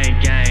 Slaughter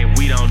gang,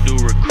 we don't do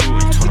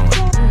recruiting.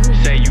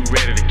 Say you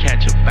ready to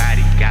catch a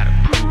body, gotta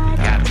prove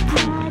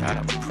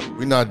it.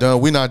 We not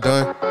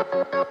done.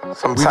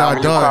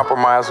 Sometimes you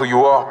compromise who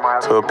you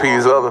are to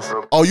appease others.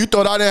 Oh, you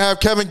thought I didn't have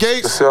Kevin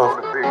Gates? Yourself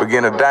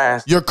begin to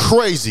dance. You're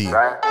crazy.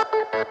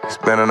 It's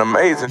been an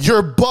amazing.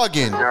 You're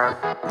bugging.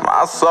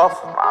 I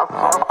suffer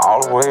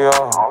all the way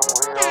up.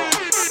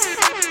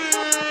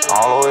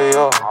 All the way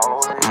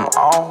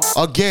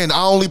up. Again,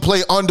 I only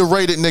play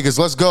underrated niggas.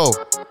 Let's go.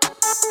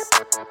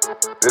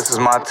 This is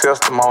my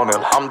testimony.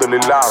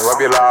 Alhamdulillah,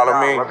 Rabbil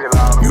Alameen.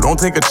 You don't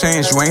take a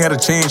chance, you ain't had a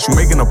chance, you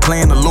making a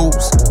plan to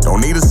lose.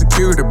 Don't need a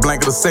security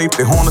blanket or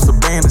safety, harness a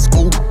band at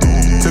school.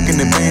 Took an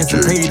advance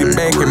and paid it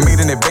back and made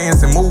an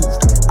advance and moved.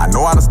 I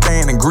know how to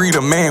stand and greet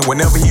a man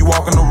whenever he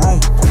walk in the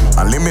room.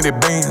 Unlimited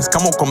bands,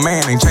 come on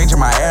command, ain't changing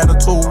my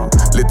attitude.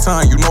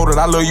 Lil' you know that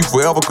I love you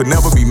forever, could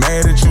never be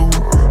mad at you.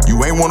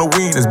 You ain't wanna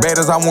win as bad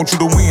as I want you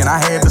to win, I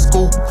had to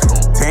scoop.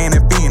 Tan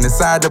and fin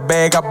inside the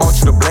bag, I bought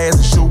you the blast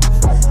and shoot.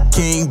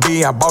 King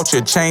B, I bought you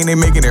a chain, they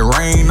making it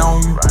rain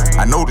on you.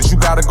 I know that you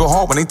gotta go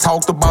hard when they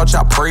talked about you,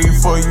 I prayed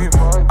for you.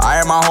 I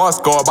had my heart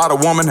scarred by the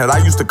woman that I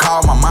used to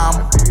call my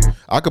mama.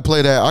 I could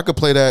play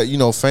that, you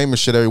know, famous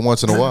shit every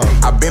once in a while.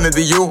 I've been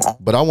into you.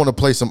 But I want to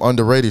play some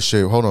underrated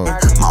shit. Hold on.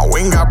 My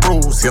wing got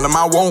bruised, healing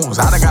my wounds.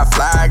 I done got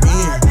fly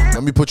again.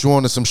 Let me put you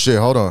on to some shit.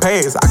 Hold on.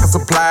 Pass, I can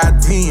supply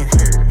 10.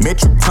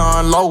 Metric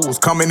ton loads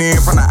coming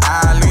in from the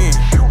island.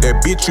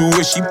 That bitch you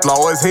with, she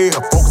flaw as hell.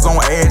 Focus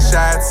on ass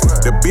shots.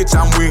 The bitch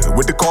I'm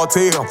with the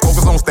cartel.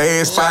 Focus on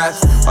stash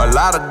spots. A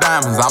lot of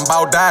diamonds, I'm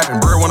about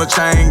diving. Bird when a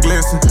chain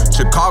glisten.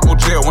 Chicago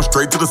jail, went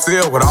straight to the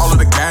cell with all of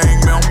the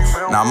gang members.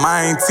 Now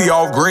mine T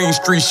off Green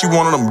Street, she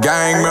one of them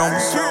gang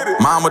members.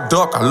 Mama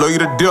Duck, I love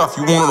you to death,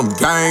 you one of them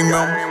gang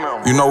members.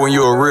 You know when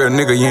you're a real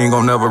nigga, you ain't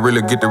gon' never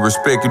really get the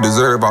respect you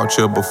deserve out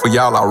here. But for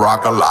y'all, I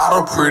rock a lot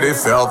of pretty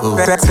feathers.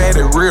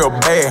 Tatted real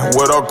bad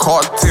with a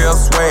cartel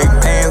swag.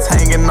 Pants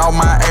hanging off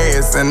my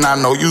ass, and I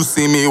know you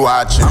see me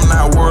watching. I'm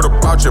not worried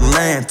about your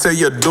man, tell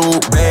your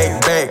dude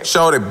back.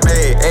 Shorty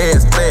bad,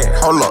 ass fat.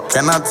 Hold up,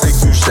 can I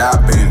take you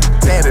shopping?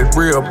 Tatted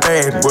real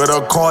bad with a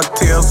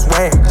cartel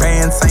swag.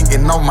 Pants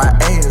hanging off my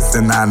ass,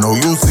 and I know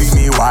you see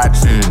me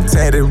watching.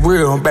 Tatted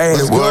real bad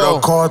with a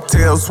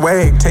cartel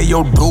swag. Tell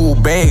your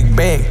dude back.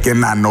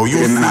 And I know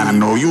you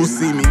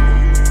see me.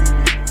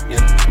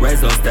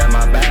 Raise don't step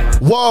my back.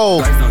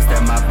 Whoa. Raise don't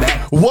step my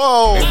back.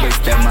 Whoa.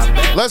 Step my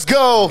back. Let's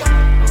go.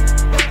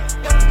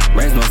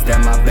 Raise don't step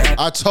my back.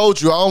 I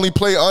told you I only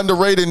play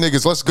underrated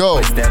niggas. Let's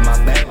go. Step my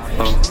back.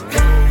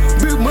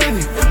 Big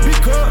money, big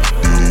car.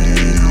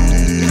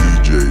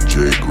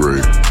 DJ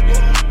Gray.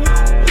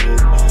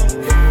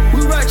 We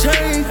ride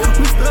chains,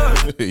 we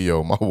stuck.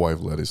 Yo, my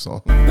wife let it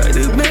song. Like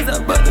this man's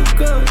up by the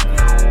gun.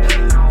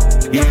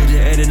 Yeah, just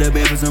added up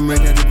for some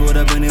wreck, I just pulled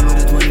up in it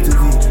with a 22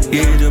 feet.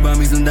 Yeah, just bought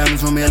me some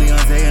diamonds from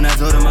Eliante, and I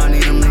told him I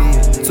need them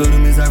lead. Told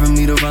him it's hard for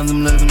me to find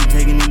some love and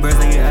taking these birds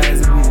and get high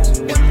as a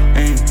bitch.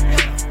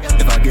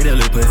 If I get a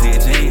little pussy,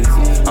 it changes.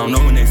 I don't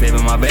know when they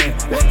saving my bag.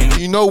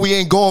 You know we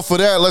ain't going for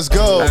that, let's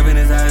go. I've been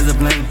as high as a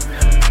plane.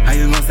 How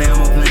you gonna say I'm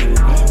a plane?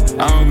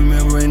 I don't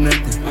remember ain't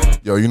nothing.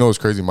 Yo, you know what's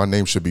crazy? My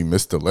name should be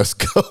Mr. Let's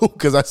Go,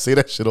 because I say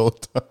that shit all the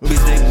time.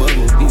 Bitch, they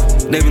bubble.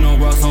 They been on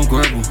rocks on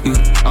gravel.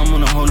 I'm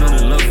on a whole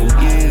nother level.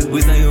 Yeah,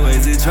 we say your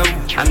ass is trouble.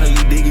 I know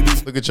you dig it,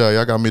 bitch. Look at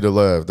y'all got me to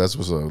laugh. That's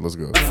what's up. Let's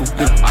go.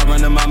 I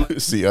run to my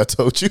See, I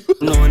told you.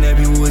 Knowing that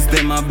people would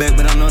step my back,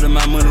 but I know that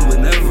my money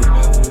would never.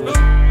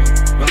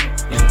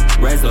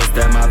 Rats don't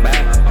step my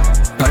back.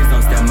 Purse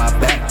don't step my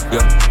back. Yo,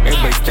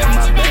 everybody step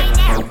my back.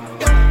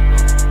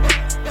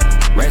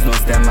 Rats don't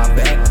step my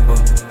back.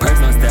 Purse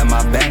don't step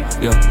my back.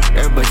 Yo,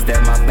 everybody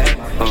step my back.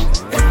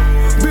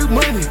 Big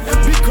money,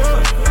 big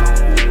car.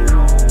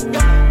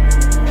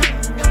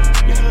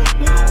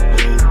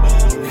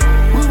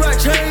 We ride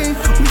chains,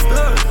 we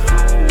stuck.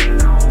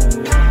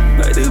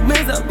 Like this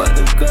man's up by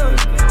the gun.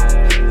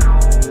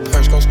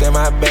 Purse gon' step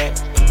my back.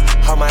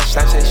 All my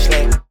slash that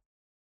slack.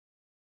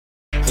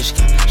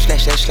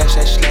 Slash.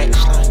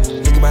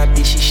 Look at my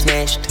bitch, she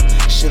snatched.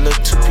 She look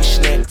 2-piece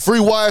snatch. Free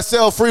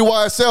YSL, free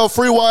YSL,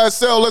 free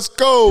YSL. Let's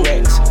go.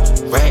 Racks,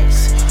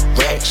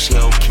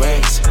 yo,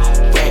 racks.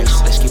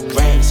 Let's get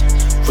racks.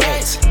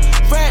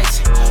 Racks,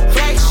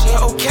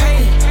 yeah,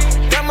 okay.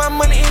 Got my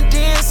money in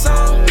dance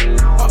song.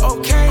 Oh,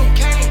 okay.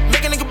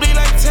 Make a nigga bleed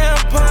like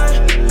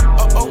tampon.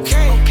 Oh,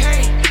 okay.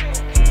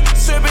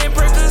 Serving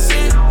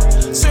Percocet.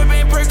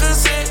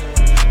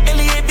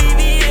 Elliot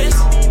BBS.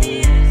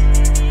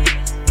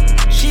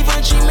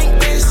 She make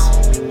this.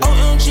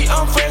 OMG,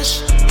 I'm fresh.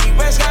 These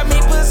rats got me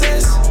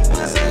possessed.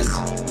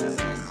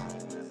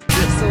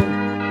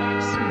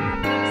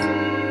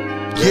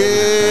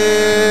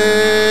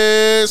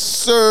 Yes,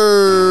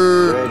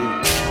 sir.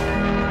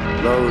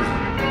 Lowe's.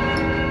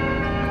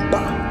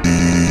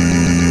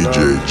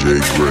 DJ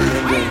Gray.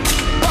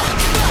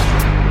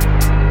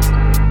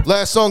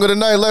 Last song of the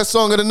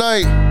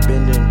night.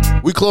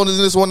 We closing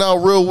this one out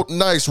real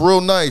nice.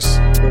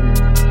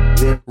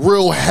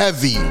 Real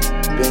heavy.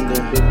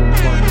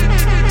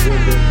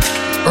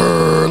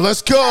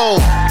 Let's go.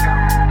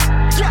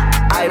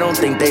 I don't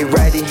think they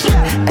ready,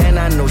 and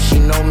I know she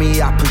know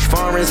me. I push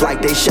foreigns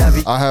like they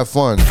Chevy. I have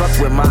fun. Fuck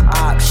with my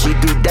ops, she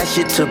do that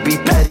shit to be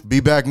petty.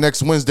 Be back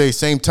next Wednesday,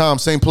 same time,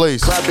 same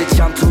place. Club bitch,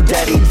 I'm too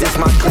daddy. This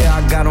my clear,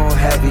 I got on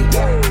heavy.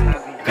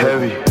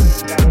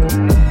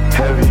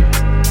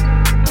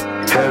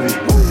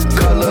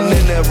 Color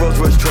in that Rolls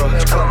Royce truck.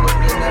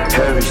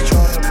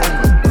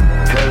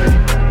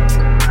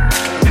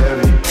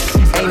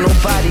 Ain't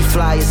nobody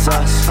fly as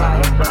us.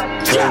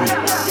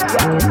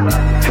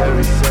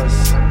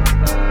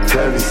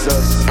 Heavy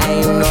sus. I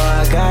ain't know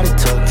I got it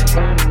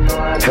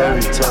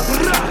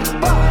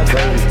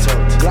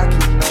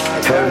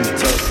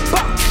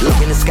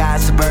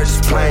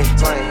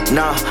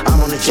Nah, I'm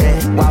on the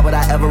jet. Why would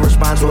I ever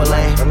respond to a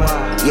lane?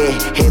 Yeah,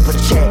 head for the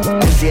check.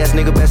 Pussy ass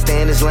nigga best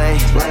stay in his lane.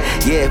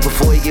 Yeah,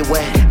 before he get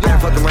wet. I done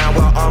fucked around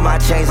with all my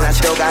chains and I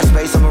still got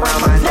space I'm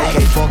around my neck.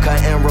 K4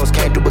 cut emeralds,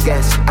 can't do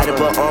baguettes. I done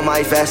put on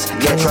my vest.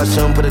 Yeah, trust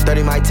him, put a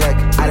 30 my tech.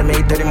 I done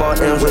made 30 more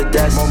M's with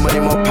death. More money,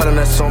 more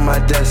nuts on my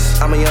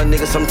desk. I'm a young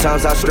nigga,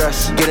 sometimes I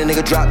stress. Get a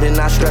nigga dropped, then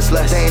I stress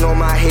less. They ain't on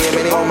my head,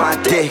 man, they on my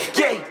dick.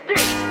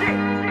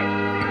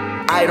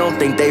 I don't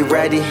think they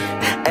ready.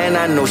 And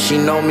I know she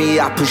know me,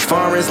 I push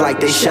foreigns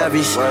like they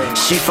Chevys.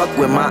 She fuck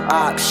with my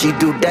ops, she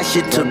do that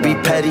shit to be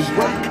petty.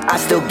 I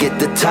still get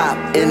the top,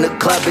 in the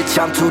club, bitch,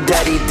 I'm too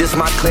daddy. This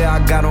my clear,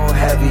 I got on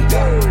heavy.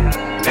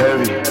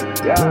 Heavy,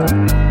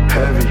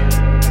 heavy,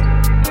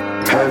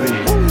 heavy.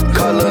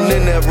 Color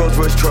in that Rolls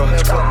Royce truck.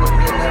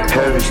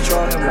 Heavy,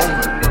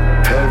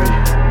 heavy,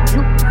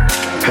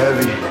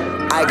 heavy.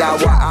 I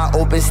got one eye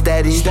open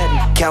steady,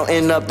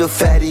 counting up the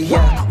fatty,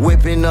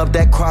 whipping up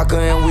that crocker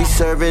and we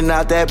serving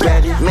out that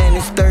patty. Man,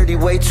 it's 30,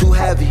 way too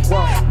heavy.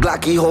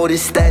 Glocky hold it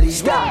steady.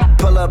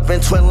 Pull up in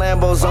twin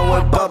Lambos on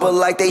with bubble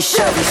like they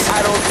Chevys.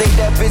 I don't think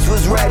that bitch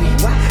was ready.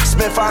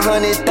 Spent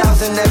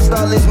 500,000, that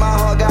starless, my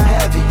heart got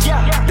heavy.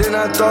 Then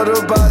I thought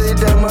about it,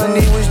 that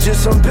money was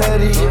just some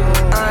petty.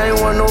 I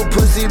ain't want no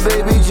pussy,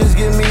 baby, just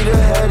give me the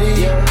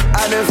heady.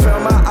 I done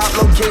found my op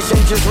location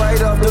just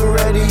right off the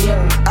ready.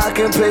 I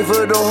can pay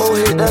for the whole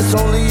hit, that's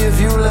only if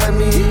you let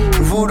me.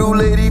 Voodoo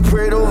lady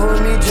prayed over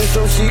me just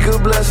so she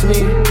could bless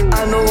me.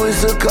 I know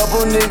it's a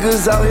couple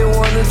niggas out here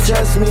wanna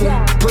test me.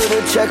 Put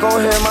a check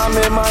on him, I'm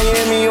in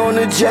Miami on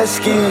the jet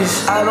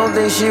skis. I don't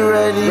think she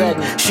ready.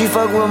 She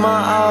fuck with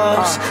my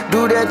ops,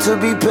 do that to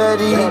be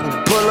petty.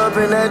 Pull up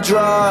in that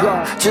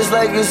drop, just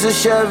like it's a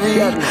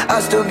Chevy. I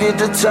still get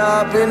the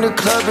top in the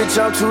club, bitch,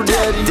 I'm too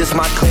daddy. This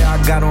my clear, I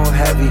got on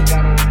heavy.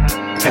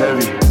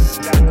 Heavy,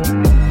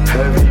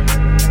 heavy,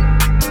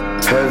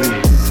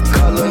 heavy.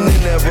 Color in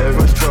that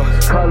Rolls truck.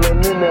 Color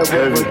in that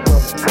Rolls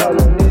truck.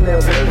 Color in that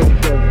Rolls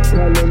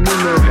truck.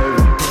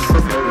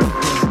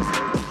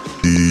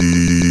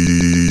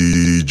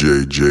 DJ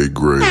J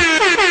Gray.